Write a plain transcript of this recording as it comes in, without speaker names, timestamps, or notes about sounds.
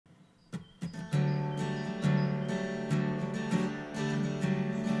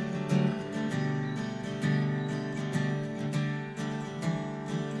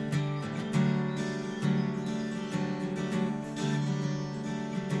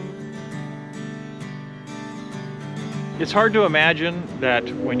It's hard to imagine that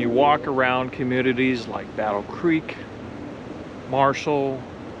when you walk around communities like Battle Creek, Marshall,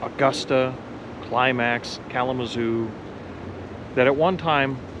 Augusta, Climax, Kalamazoo, that at one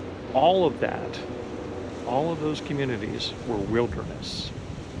time all of those communities were wilderness.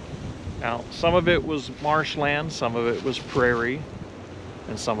 Now, some of it was marshland, some of it was prairie,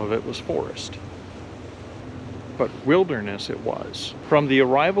 and some of it was forest. But wilderness it was. From the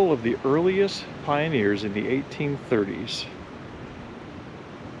arrival of the earliest pioneers in the 1830s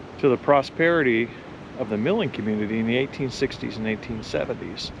to the prosperity of the milling community in the 1860s and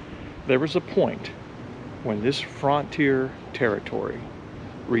 1870s, there was a point when this frontier territory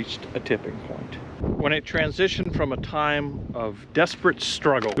reached a tipping point. When it transitioned from a time of desperate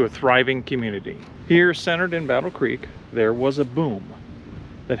struggle to a thriving community. Here, centered in Battle Creek, there was a boom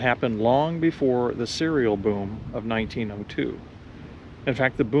that happened long before the cereal boom of 1902. In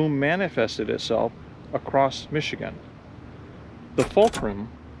fact, the boom manifested itself across Michigan. The fulcrum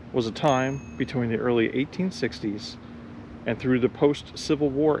was a time between the early 1860s and through the post-Civil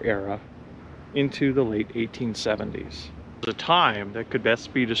War era into the late 1870s. A time that could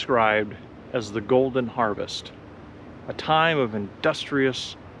best be described as the golden harvest, a time of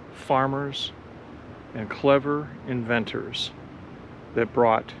industrious farmers and clever inventors that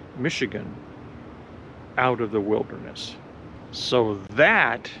brought Michigan out of the wilderness. So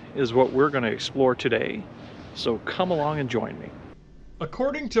that is what we're going to explore today. So come along and join me.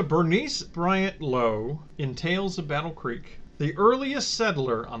 According to Bernice Bryant Lowe in Tales of Battle Creek, the earliest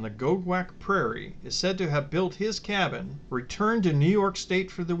settler on the Gogwak Prairie is said to have built his cabin, returned to New York State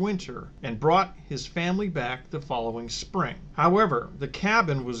for the winter, and brought his family back the following spring. However, the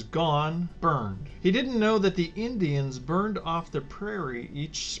cabin was gone, burned. He didn't know that the Indians burned off the prairie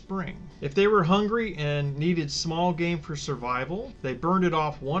each spring. If they were hungry and needed small game for survival, they burned it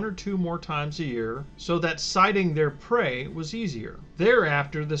off 1 or 2 more times a year so that sighting their prey was easier.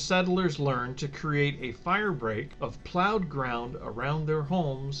 Thereafter, the settlers learned to create a firebreak of plowed ground around their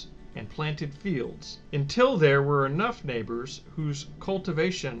homes and planted fields, until there were enough neighbors whose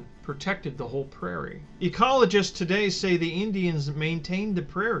cultivation protected the whole prairie. Ecologists today say the Indians maintained the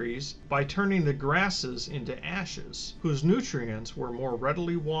prairies by turning the grasses into ashes, whose nutrients were more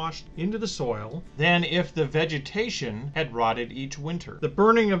readily washed into the soil than if the vegetation had rotted each winter. The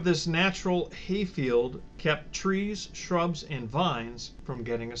burning of this natural hayfield kept trees, shrubs, and vines from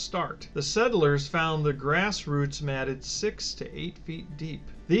getting a start. The settlers found the grass roots matted 6 to 8 feet deep.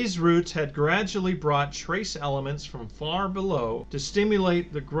 These roots had gradually brought trace elements from far below to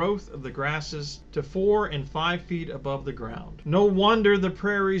stimulate the growth of the grasses to 4 and 5 feet above the ground. No wonder the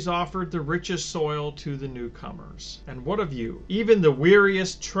prairies offered the richest soil to the newcomers. And what of you? Even the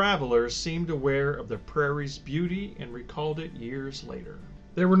weariest travelers seemed aware of the prairie's beauty and recalled it years later.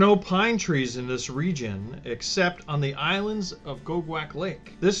 There were no pine trees in this region except on the islands of Gogwak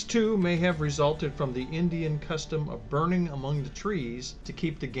Lake. This too may have resulted from the Indian custom of burning among the trees to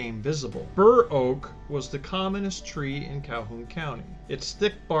keep the game visible. Bur oak was the commonest tree in Calhoun County. Its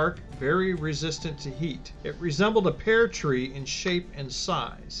thick bark very resistant to heat. It resembled a pear tree in shape and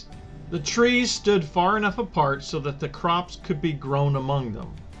size. The trees stood far enough apart so that the crops could be grown among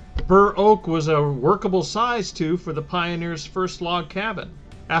them. Bur oak was a workable size too for the pioneer's first log cabin.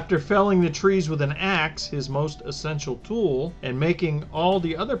 After felling the trees with an axe, his most essential tool, and making all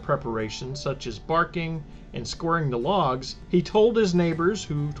the other preparations such as barking and squaring the logs, he told his neighbors,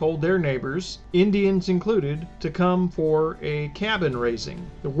 who told their neighbors, Indians included, to come for a cabin raising.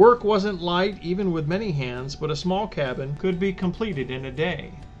 The work wasn't light even with many hands, but a small cabin could be completed in a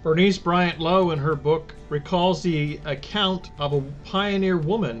day. Bernice Bryant Lowe in her book recalls the account of a pioneer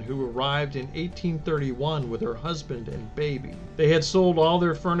woman who arrived in 1831 with her husband and baby. They had sold all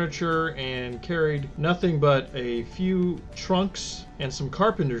their furniture and carried nothing but a few trunks and some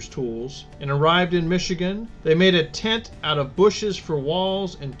carpenter's tools and arrived in Michigan. They made a tent out of bushes for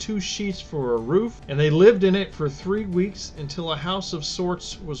walls and 2 sheets for a roof, and they lived in it for 3 weeks until a house of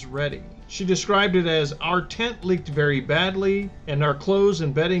sorts was ready. She described it as, "Our tent leaked very badly, and our clothes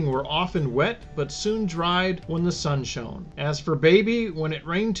and bedding were often wet, but soon dried when the sun shone. As for baby, when it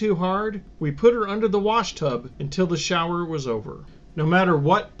rained too hard, we put her under the wash tub until the shower was over." No matter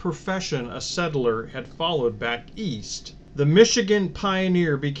what profession a settler had followed back east, the Michigan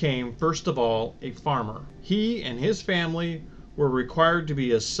pioneer became, first of all, a farmer. He and his family were required to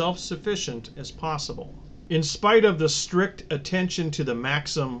be as self-sufficient as possible. In spite of the strict attention to the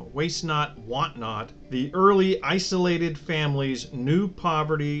maxim, waste not, want not, the early isolated families knew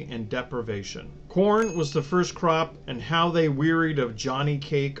poverty and deprivation. Corn was the first crop, and how they wearied of Johnny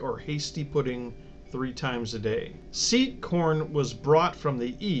cake or hasty pudding 3 times a day. Seed corn was brought from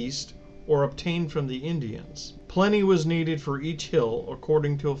the east, or obtained from the Indians. Plenty was needed for each hill,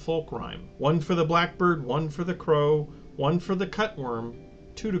 according to a folk rhyme. One for the blackbird, one for the crow, one for the cutworm,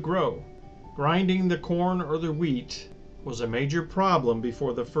 two to grow. Grinding the corn or the wheat was a major problem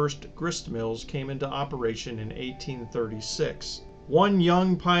before the first grist mills came into operation in 1836. One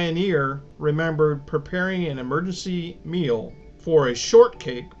young pioneer remembered preparing an emergency meal for a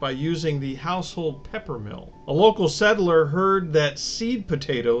shortcake by using the household pepper mill. A local settler heard that seed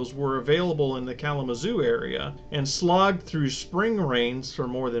potatoes were available in the Kalamazoo area and slogged through spring rains for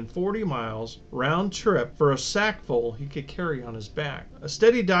more than 40 miles round trip for a sackful he could carry on his back. A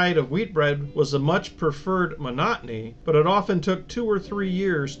steady diet of wheat bread was a much preferred monotony, but it often took 2 or 3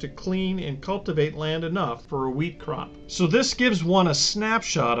 years to clean and cultivate land enough for a wheat crop. So this gives one a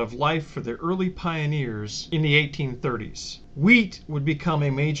snapshot of life for the early pioneers in the 1830s. Wheat would become a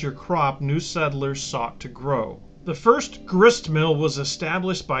major crop new settlers sought to grow. The first grist mill was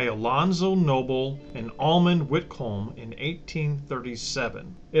established by Alonzo Noble and Almond Whitcomb in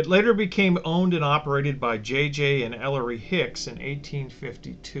 1837. It later became owned and operated by J.J. and Ellery Hicks in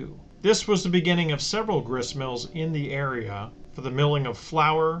 1852. This was the beginning of several grist mills in the area for the milling of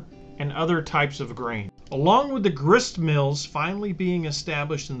flour and other types of grain. Along with the grist mills finally being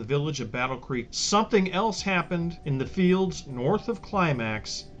established in the village of Battle Creek, something else happened in the fields north of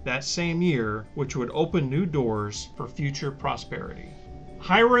Climax that same year, which would open new doors for future prosperity.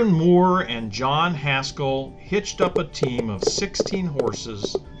 Hiram Moore and John Haskell hitched up a team of 16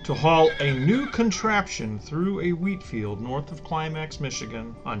 horses to haul a new contraption through a wheat field north of Climax,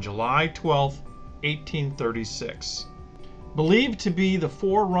 Michigan on July 12, 1836. Believed to be the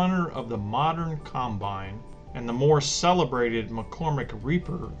forerunner of the modern combine and the more celebrated McCormick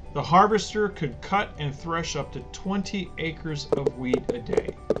Reaper, the harvester could cut and thresh up to 20 acres of wheat a day.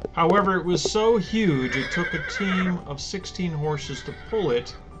 However, it was so huge it took a team of 16 horses to pull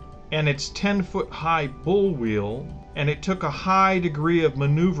it and its 10-foot high bull wheel, and it took a high degree of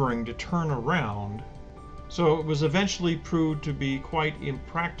maneuvering to turn around, so it was eventually proved to be quite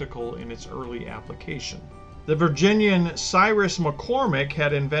impractical in its early application. The Virginian Cyrus McCormick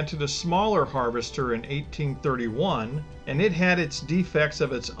had invented a smaller harvester in 1831, and it had its defects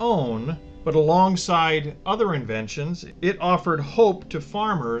of its own, but alongside other inventions, it offered hope to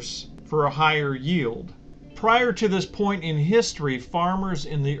farmers for a higher yield. Prior to this point in history, farmers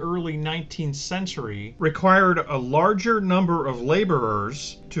in the early 19th century required a larger number of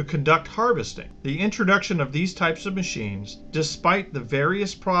laborers to conduct harvesting. The introduction of these types of machines, despite the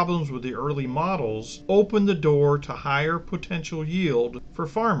various problems with the early models, opened the door to higher potential yield for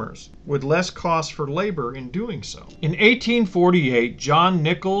farmers, with less cost for labor in doing so. In 1848, John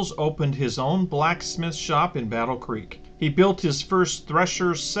Nichols opened his own blacksmith shop in Battle Creek. He built his first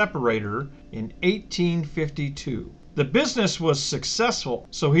thresher separator in 1852. The business was successful,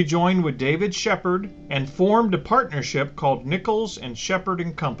 so he joined with David Shepard and formed a partnership called Nichols and Shepard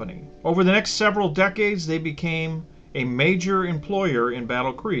and Company. Over the next several decades, they became a major employer in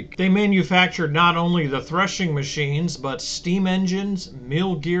Battle Creek. They manufactured not only the threshing machines, but steam engines,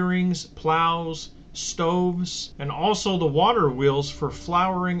 mill gearings, plows, stoves, and also the water wheels for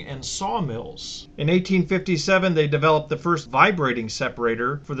flouring and sawmills. In 1857, they developed the first vibrating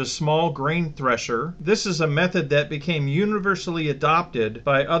separator for the small grain thresher. This is a method that became universally adopted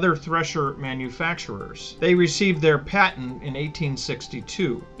by other thresher manufacturers. They received their patent in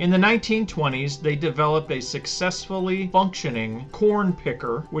 1862. In the 1920s, they developed a successfully functioning corn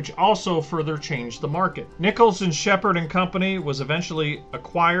picker, which also further changed the market. Nichols and Shepard and Company was eventually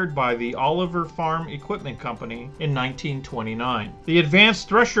acquired by the Oliver Farm Equipment Company in 1929. The Advanced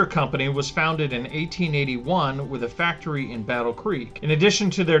Thresher Company was founded in 1881 with a factory in Battle Creek. In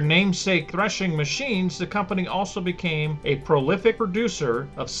addition to their namesake threshing machines, the company also became a prolific producer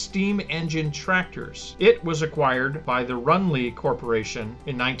of steam engine tractors. It was acquired by the Runley Corporation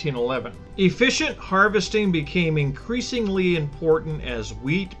in 1911. Efficient harvesting became increasingly important as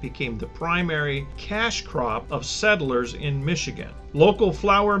wheat became the primary cash crop of settlers in Michigan. Local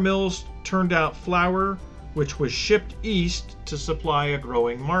flour mills turned out flour, which was shipped east to supply a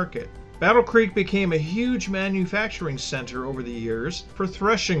growing market. Battle Creek became a huge manufacturing center over the years for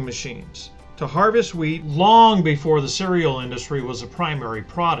threshing machines to harvest wheat long before the cereal industry was a primary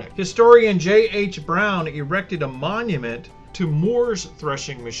product. Historian J.H. Brown erected a monument to Moore's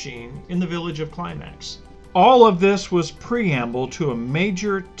threshing machine in the village of Climax. All of this was preamble to a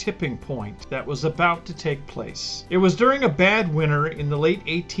major tipping point that was about to take place. It was during a bad winter in the late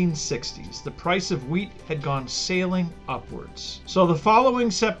 1860s. The price of wheat had gone sailing upwards. So the following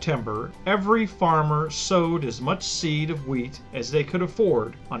September, every farmer sowed as much seed of wheat as they could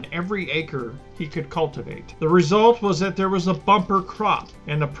afford on every acre he could cultivate. The result was that there was a bumper crop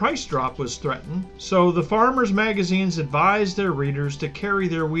and a price drop was threatened. So the farmers' magazines advised their readers to carry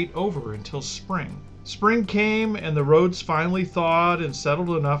their wheat over until spring. Spring came and the roads finally thawed and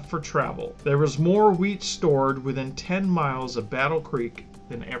settled enough for travel. There was more wheat stored within 10 miles of Battle Creek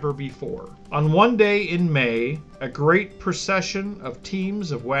than ever before. On one day in May, a great procession of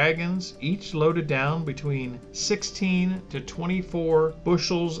teams of wagons, each loaded down between 16 to 24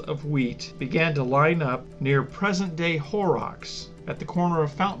 bushels of wheat, began to line up near present-day Horrocks at the corner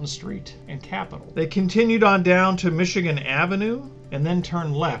of Fountain Street and Capitol. They continued on down to Michigan Avenue and then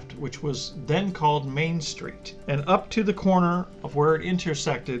turned left, which was then called Main Street, and up to the corner of where it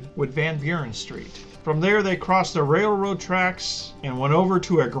intersected with Van Buren Street. From there, they crossed the railroad tracks and went over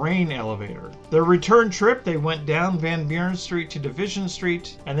to a grain elevator. Their return trip, they went down Van Buren Street to Division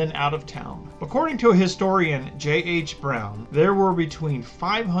Street and then out of town. According to historian J.H. Brown, there were between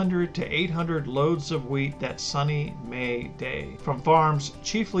 500 to 800 loads of wheat that sunny May day from farms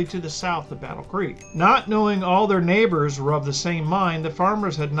chiefly to the south of Battle Creek. Not knowing all their neighbors were of the same mind, the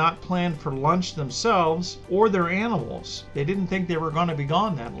farmers had not planned for lunch themselves or their animals. They didn't think they were going to be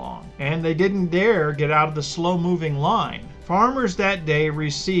gone that long, and they didn't dare get out of the slow-moving line. Farmers that day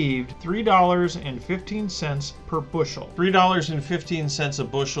received $3.15 per bushel. $3.15 a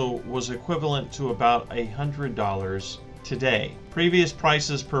bushel was equivalent to about $100 today. Previous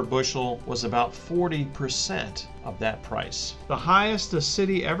prices per bushel was about 40% of that price. The highest the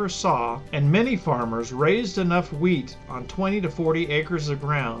city ever saw, and many farmers raised enough wheat on 20 to 40 acres of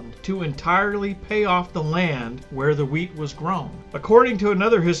ground to entirely pay off the land where the wheat was grown. According to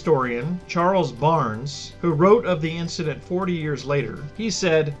another historian, Charles Barnes, who wrote of the incident 40 years later, he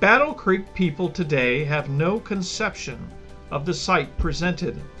said, "Battle Creek people today have no conception of the sight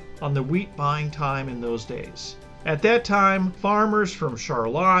presented on the wheat buying time in those days. At that time, farmers from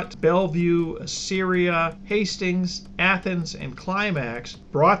Charlotte, Bellevue, Assyria, Hastings, Athens, and Climax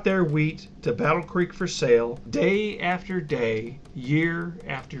brought their wheat to Battle Creek for sale day after day, year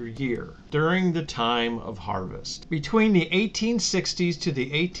after year, during the time of harvest. Between the 1860s to the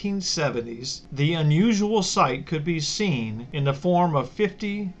 1870s, the unusual sight could be seen in the form of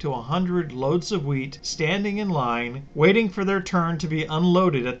 50 to 100 loads of wheat standing in line, waiting for their turn to be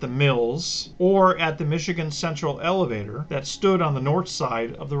unloaded at the mills or at the Michigan Central elevator that stood on the north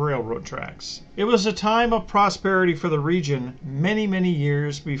side of the railroad tracks. It was a time of prosperity for the region many, many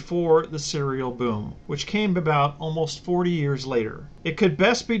years before the cereal boom, which came about almost 40 years later. It could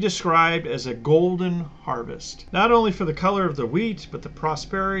best be described as a golden harvest, not only for the color of the wheat, but the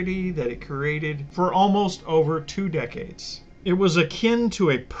prosperity that it created for almost over 2 decades. It was akin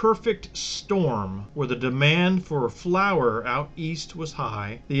to a perfect storm where the demand for flour out east was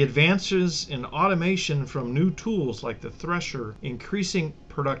high, the advances in automation from new tools like the thresher increasing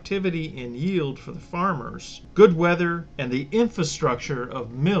productivity and yield for the farmers, good weather, and the infrastructure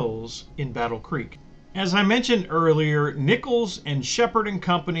of mills in Battle Creek. As I mentioned earlier, Nichols and Shepherd and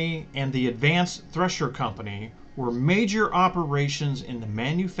Company and the Advanced Thresher Company were major operations in the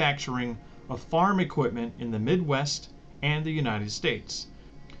manufacturing of farm equipment in the Midwest and the United States.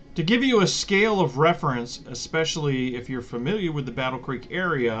 To give you a scale of reference, especially if you're familiar with the Battle Creek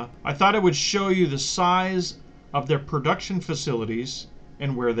area, I thought I would show you the size of their production facilities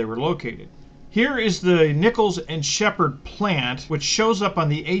and where they were located. Here is the Nichols and Shepherd plant, which shows up on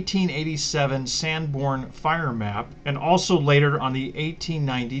the 1887 Sanborn fire map and also later on the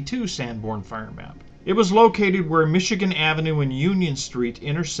 1892 Sanborn fire map. It was located where Michigan Avenue and Union Street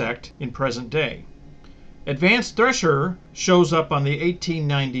intersect in present day. Advanced Thresher shows up on the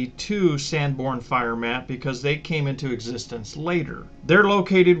 1892 Sanborn fire map because they came into existence later. They're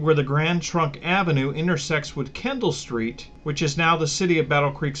located where the Grand Trunk Avenue intersects with Kendall Street, which is now the City of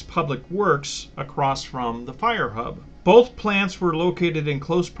Battle Creek's Public Works across from the fire hub. Both plants were located in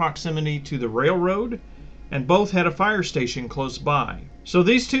close proximity to the railroad, and both had a fire station close by. So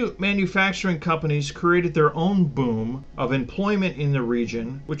these two manufacturing companies created their own boom of employment in the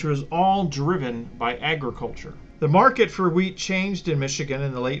region, which was all driven by agriculture. The market for wheat changed in Michigan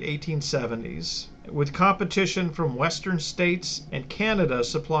in the late 1870s, with competition from western states and Canada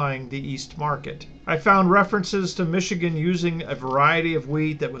supplying the east market. I found references to Michigan using a variety of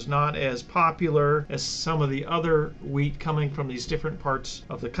wheat that was not as popular as some of the other wheat coming from these different parts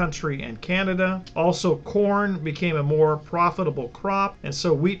of the country and Canada. Also, corn became a more profitable crop, and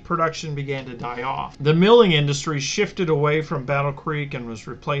so wheat production began to die off. The milling industry shifted away from Battle Creek and was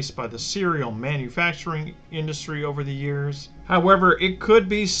replaced by the cereal manufacturing industry over the years. However, it could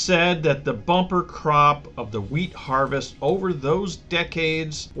be said that the bumper crop of the wheat harvest over those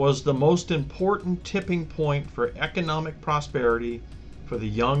decades was the most important tipping point for economic prosperity for the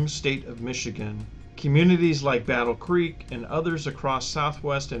young state of Michigan. Communities like Battle Creek and others across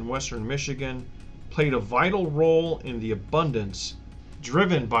southwest and western Michigan played a vital role in the abundance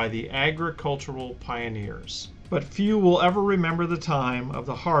driven by the agricultural pioneers. But few will ever remember the time of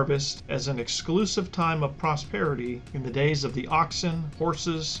the harvest as an exclusive time of prosperity in the days of the oxen,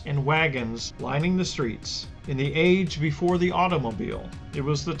 horses, and wagons lining the streets. In the age before the automobile, it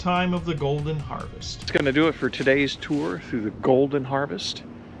was the time of the golden harvest. That's going to do it for today's tour through the golden harvest.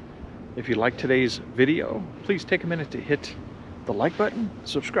 If you like today's video, please take a minute to hit the like button,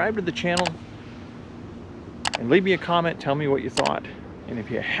 subscribe to the channel, and leave me a comment. Tell me what you thought. And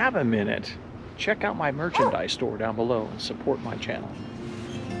if you have a minute, check out my merchandise store down below and support my channel.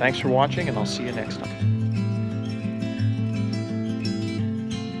 Thanks for watching, and I'll see you next time.